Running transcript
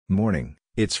Morning,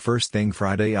 it's First Thing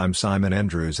Friday. I'm Simon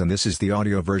Andrews and this is the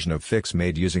audio version of Fix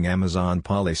made using Amazon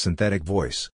Polysynthetic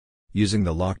Voice. Using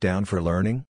the lockdown for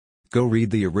learning? Go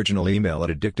read the original email at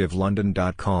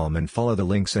addictivelondon.com and follow the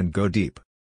links and go deep.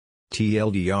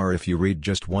 TLDR, if you read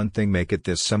just one thing, make it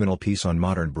this seminal piece on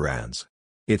modern brands.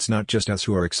 It's not just us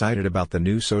who are excited about the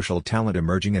new social talent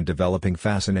emerging and developing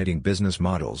fascinating business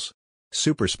models.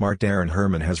 Super smart Darren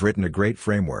Herman has written a great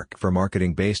framework for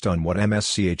marketing based on what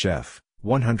MSCHF,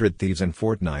 100 Thieves and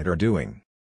Fortnite are doing.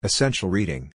 Essential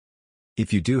reading.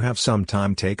 If you do have some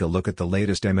time, take a look at the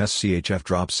latest MSCHF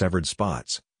drop, Severed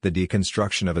Spots, the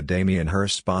deconstruction of a Damien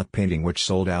Hirst spot painting which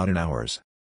sold out in hours.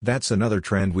 That's another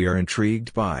trend we are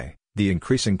intrigued by, the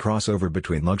increasing crossover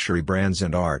between luxury brands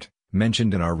and art,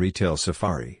 mentioned in our retail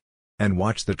safari. And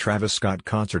watch the Travis Scott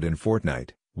concert in Fortnite,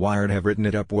 Wired have written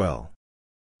it up well.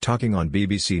 Talking on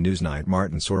BBC Newsnight,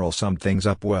 Martin Sorrell summed things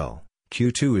up well.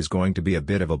 Q2 is going to be a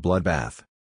bit of a bloodbath.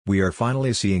 We are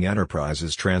finally seeing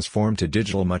enterprises transform to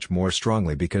digital much more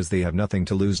strongly because they have nothing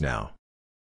to lose now.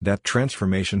 That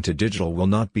transformation to digital will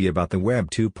not be about the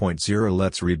Web 2.0.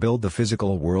 Let's rebuild the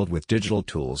physical world with digital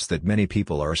tools that many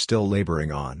people are still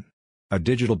laboring on. A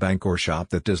digital bank or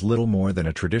shop that does little more than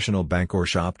a traditional bank or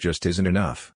shop just isn't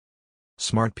enough.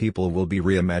 Smart people will be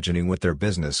reimagining what their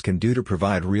business can do to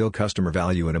provide real customer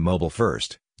value in a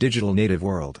mobile-first, digital-native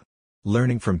world.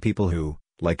 Learning from people who,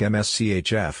 like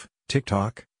MSCHF,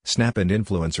 TikTok, Snap and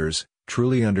influencers,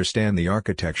 truly understand the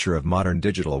architecture of modern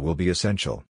digital will be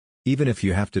essential. Even if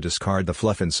you have to discard the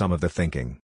fluff in some of the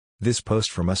thinking. This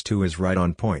post from us too is right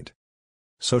on point.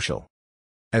 Social.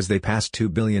 As they passed 2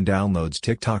 billion downloads,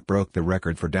 TikTok broke the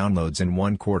record for downloads in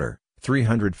one quarter,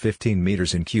 315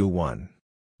 meters in Q1.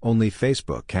 Only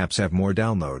Facebook apps have more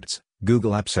downloads.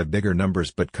 Google apps have bigger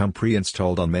numbers but come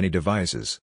pre-installed on many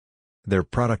devices. Their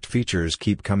product features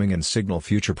keep coming and signal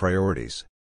future priorities.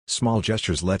 Small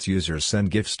gestures lets users send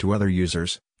gifts to other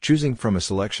users, choosing from a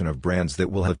selection of brands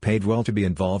that will have paid well to be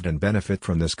involved and benefit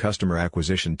from this customer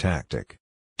acquisition tactic.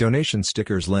 Donation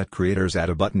stickers let creators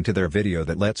add a button to their video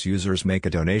that lets users make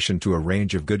a donation to a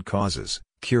range of good causes,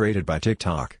 curated by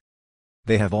TikTok.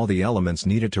 They have all the elements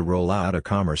needed to roll out a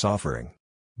commerce offering.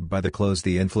 Buy the clothes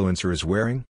the influencer is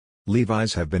wearing?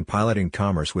 Levi's have been piloting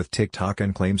commerce with TikTok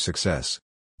and claim success.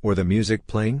 Or the music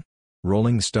playing?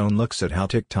 Rolling Stone looks at how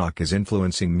TikTok is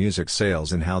influencing music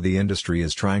sales and how the industry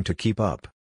is trying to keep up.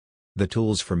 The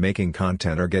tools for making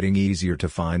content are getting easier to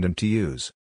find and to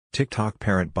use. TikTok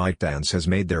parent ByteDance has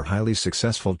made their highly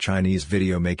successful Chinese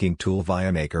video making tool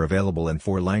Via Maker available in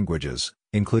 4 languages,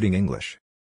 including English.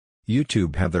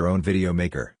 YouTube have their own video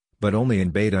maker, but only in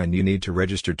beta and you need to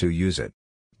register to use it.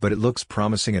 But it looks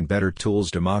promising and better tools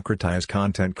democratize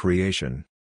content creation.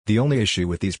 The only issue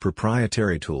with these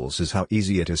proprietary tools is how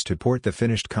easy it is to port the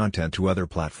finished content to other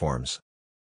platforms.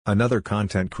 Another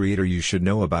content creator you should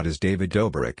know about is David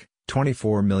Dobrik,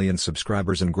 24 million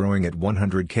subscribers and growing at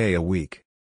 100K a week.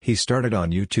 He started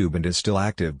on YouTube and is still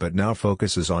active but now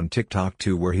focuses on TikTok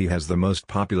too, where he has the most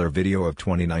popular video of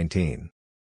 2019.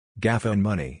 GAFA and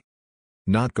money.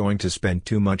 Not going to spend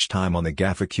too much time on the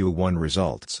GAFA Q1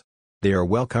 results. They are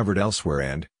well covered elsewhere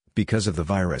and, because of the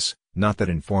virus, not that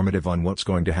informative on what's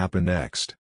going to happen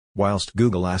next. Whilst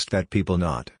Google asked that people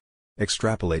not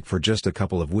extrapolate for just a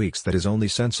couple of weeks, that is only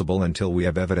sensible until we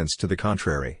have evidence to the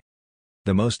contrary.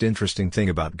 The most interesting thing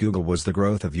about Google was the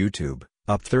growth of YouTube,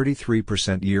 up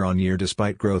 33% year-on-year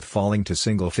despite growth falling to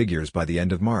single figures by the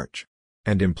end of March.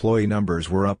 And employee numbers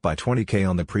were up by 20K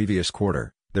on the previous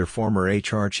quarter. Their former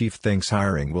HR chief thinks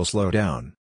hiring will slow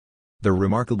down. The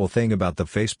remarkable thing about the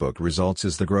Facebook results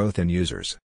is the growth in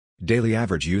users. Daily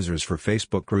average users for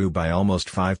Facebook grew by almost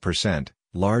 5%,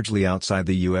 largely outside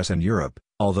the US and Europe,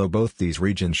 although both these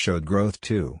regions showed growth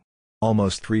too.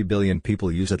 Almost 3 billion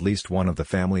people use at least one of the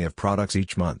family of products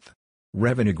each month.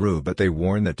 Revenue grew, but they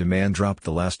warn that demand dropped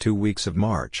the last 2 weeks of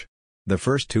March. The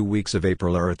first 2 weeks of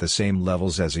April are at the same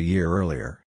levels as a year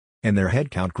earlier. And their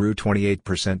headcount grew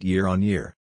 28%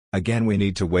 year-on-year. Again, we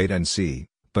need to wait and see,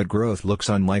 but growth looks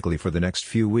unlikely for the next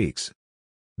few weeks.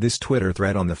 This Twitter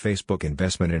thread on the Facebook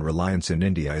investment in Reliance in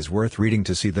India is worth reading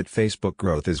to see that Facebook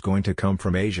growth is going to come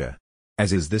from Asia.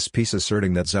 As is this piece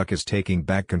asserting that Zuck is taking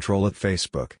back control at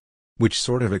Facebook. Which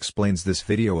sort of explains this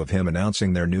video of him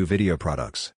announcing their new video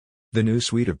products. The new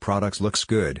suite of products looks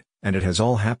good, and it has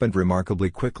all happened remarkably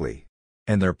quickly.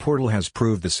 And their portal has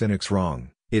proved the cynics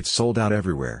wrong, it's sold out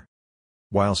everywhere.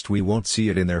 Whilst we won't see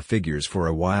it in their figures for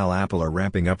a while, Apple are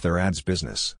ramping up their ads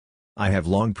business. I have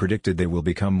long predicted they will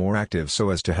become more active so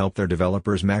as to help their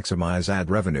developers maximize ad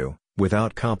revenue,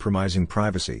 without compromising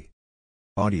privacy.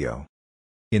 Audio.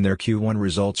 In their Q1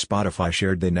 results, Spotify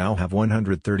shared they now have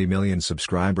 130 million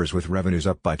subscribers with revenues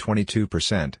up by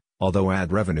 22%, although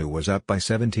ad revenue was up by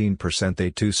 17%. They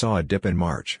too saw a dip in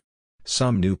March.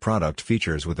 Some new product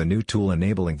features with a new tool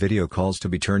enabling video calls to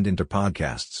be turned into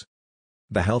podcasts.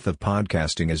 The health of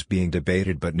podcasting is being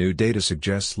debated, but new data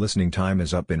suggests listening time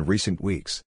is up in recent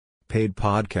weeks. Paid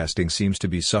podcasting seems to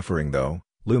be suffering though.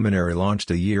 Luminary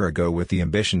launched a year ago with the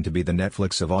ambition to be the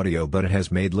Netflix of audio, but it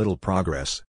has made little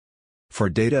progress. For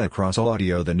data across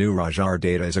audio, the new Rajar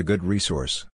Data is a good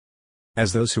resource.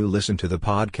 As those who listen to the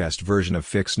podcast version of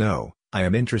Fix know, I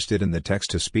am interested in the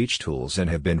text-to-speech tools and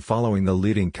have been following the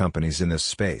leading companies in this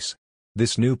space.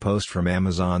 This new post from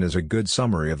Amazon is a good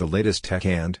summary of the latest tech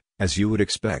and, as you would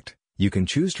expect, you can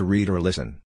choose to read or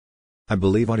listen. I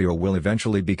believe audio will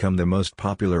eventually become the most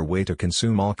popular way to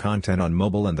consume all content on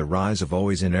mobile, and the rise of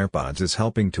always-in AirPods is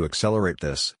helping to accelerate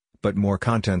this, but more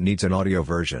content needs an audio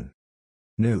version.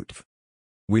 Newtv.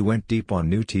 We went deep on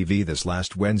new TV this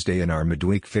last Wednesday in our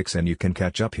midweek fix, and you can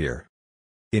catch up here.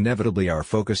 Inevitably our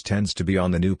focus tends to be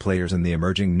on the new players in the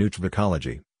emerging Newtv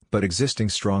ecology, but existing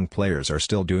strong players are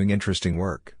still doing interesting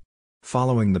work.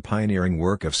 Following the pioneering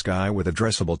work of Sky with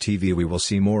addressable TV, we will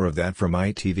see more of that from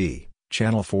ITV,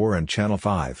 Channel 4 and Channel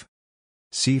 5.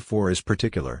 C4 is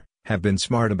particular, have been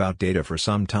smart about data for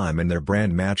some time, and their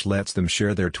brand match lets them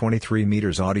share their 23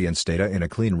 meters audience data in a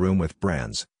clean room with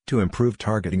brands, to improve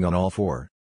targeting on all four.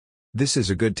 This is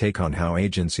a good take on how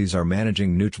agencies are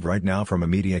managing Newtv right now from a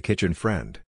media kitchen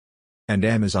friend. And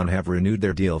Amazon have renewed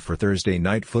their deal for Thursday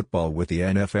Night Football with the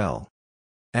NFL.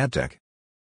 AdTech.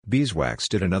 Beeswax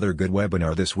did another good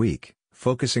webinar this week,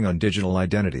 focusing on digital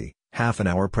identity,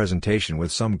 half-an-hour presentation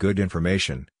with some good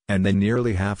information, and then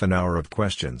nearly half an hour of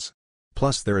questions.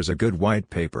 Plus there is a good white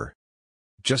paper.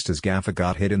 Just as GAFA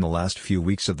got hit in the last few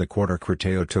weeks of the quarter,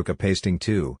 Criteo took a pasting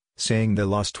too, saying they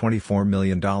lost $24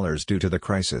 million due to the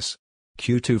crisis.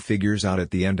 Q2 figures out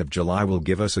at the end of July will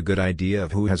give us a good idea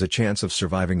of who has a chance of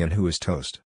surviving and who is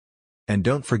toast. And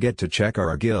don't forget to check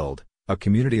our Guild, a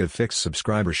community of Fix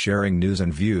subscribers sharing news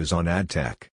and views on ad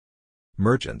tech.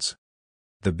 Merchants.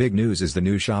 The big news is the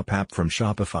new Shop app from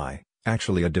Shopify,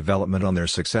 actually a development on their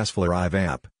successful Arrive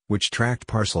app, which tracked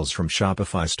parcels from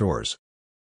Shopify stores.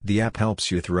 The app helps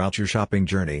you throughout your shopping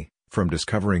journey, from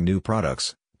discovering new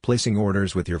products, placing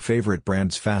orders with your favorite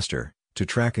brands faster, to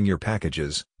tracking your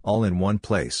packages, all in one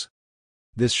place.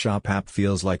 This Shop app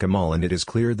feels like a mall, and it is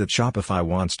clear that Shopify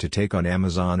wants to take on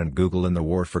Amazon and Google in the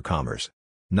war for commerce.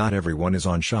 Not everyone is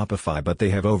on Shopify, but they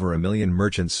have over 1 million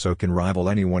merchants, so can rival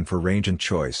anyone for range and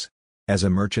choice. As a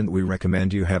merchant, we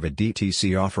recommend you have a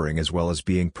DTC offering as well as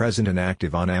being present and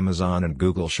active on Amazon and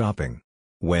Google Shopping.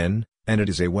 When, and it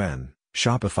is a when,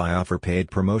 Shopify offer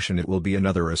paid promotion, it will be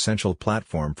another essential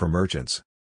platform for merchants.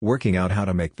 Working out how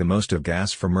to make the most of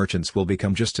GAS for merchants will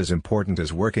become just as important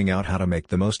as working out how to make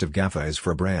the most of GAFA is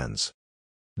for brands.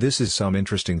 This is some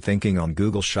interesting thinking on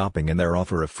Google Shopping and their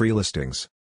offer of free listings.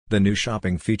 The new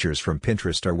shopping features from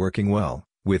Pinterest are working well.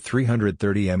 With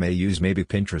 330 MAUs, maybe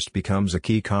Pinterest becomes a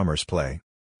key commerce play.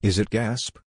 Is it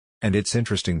GASP? And it's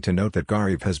interesting to note that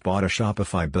Garib has bought a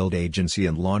Shopify build agency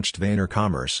and launched Vayner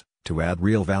Commerce. To add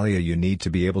real value, you need to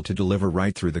be able to deliver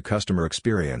right through the customer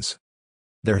experience.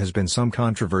 There has been some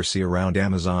controversy around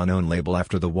Amazon own-label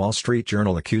after the Wall Street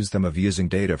Journal accused them of using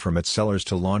data from its sellers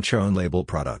to launch own-label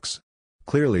products.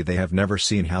 Clearly they have never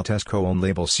seen how Tesco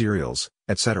own-label cereals,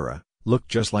 etc., look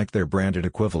just like their branded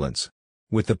equivalents.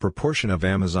 With the proportion of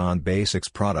Amazon Basics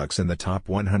products in the top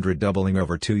 100 doubling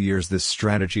over 2 years, this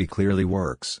strategy clearly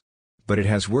works. But it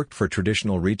has worked for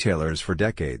traditional retailers for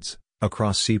decades,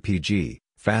 across CPG,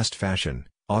 fast fashion,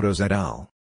 autos et al.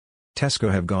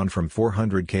 Tesco have gone from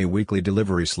 400,000 weekly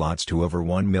delivery slots to over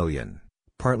 1 million,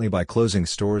 partly by closing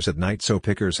stores at night so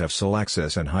pickers have sole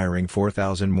access and hiring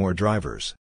 4,000 more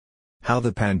drivers. How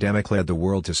the pandemic led the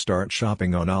world to start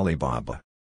shopping on Alibaba.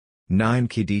 9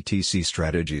 key DTC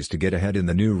strategies to get ahead in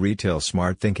the new retail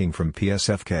smart thinking from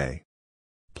PSFK.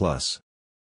 Plus.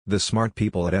 The smart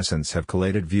people at Essence have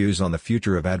collated views on the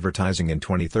future of advertising in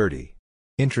 2030.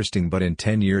 Interesting, but in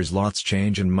 10 years lots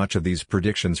change and much of these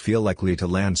predictions feel likely to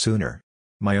land sooner.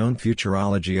 My own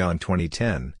futurology on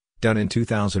 2010, done in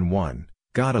 2001,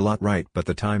 got a lot right, but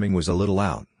the timing was a little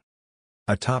out.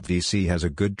 A top VC has a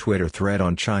good Twitter thread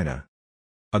on China.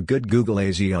 A good Google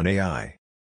AZ on AI.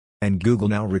 And Google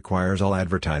now requires all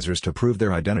advertisers to prove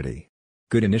their identity.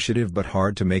 Good initiative, but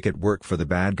hard to make it work for the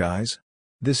bad guys?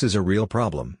 This is a real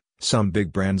problem. Some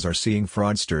big brands are seeing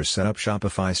fraudsters set up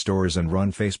Shopify stores and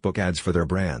run Facebook ads for their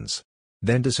brands,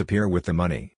 then disappear with the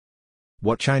money.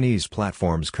 What Chinese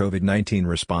platforms COVID-19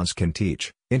 response can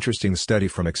teach. Interesting study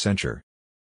from Accenture.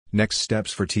 Next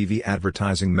steps for TV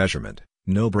advertising measurement.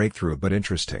 No breakthrough but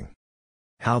interesting.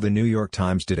 How the New York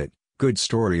Times did it, good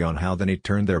story on how they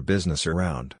turned their business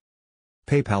around.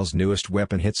 PayPal's newest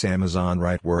weapon hits Amazon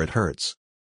right where it hurts.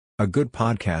 A good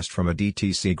podcast from a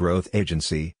DTC growth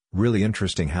agency, really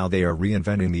interesting how they are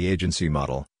reinventing the agency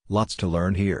model, lots to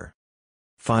learn here.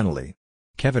 Finally,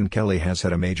 Kevin Kelly has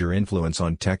had a major influence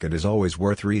on tech and is always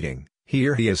worth reading.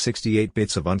 Here he has 68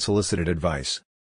 bits of unsolicited advice.